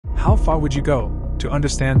How far would you go to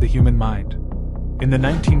understand the human mind? In the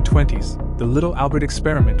 1920s, the little Albert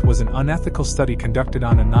experiment was an unethical study conducted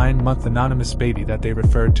on a 9-month anonymous baby that they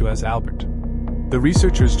referred to as Albert. The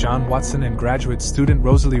researchers John Watson and graduate student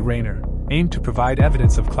Rosalie Rayner aimed to provide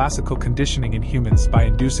evidence of classical conditioning in humans by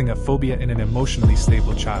inducing a phobia in an emotionally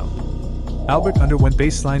stable child. Albert underwent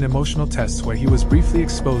baseline emotional tests where he was briefly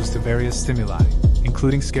exposed to various stimuli,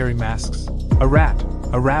 including scary masks, a rat,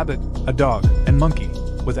 a rabbit, a dog, and monkey,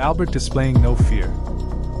 with Albert displaying no fear.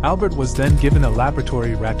 Albert was then given a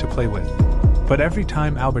laboratory rat to play with. But every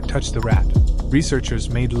time Albert touched the rat, researchers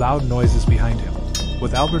made loud noises behind him,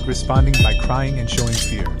 with Albert responding by crying and showing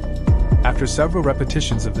fear. After several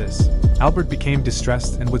repetitions of this, Albert became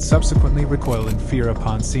distressed and would subsequently recoil in fear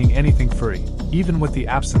upon seeing anything furry, even with the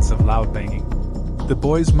absence of loud banging. The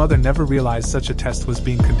boy's mother never realized such a test was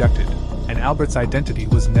being conducted, and Albert's identity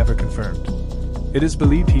was never confirmed. It is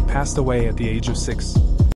believed he passed away at the age of 6.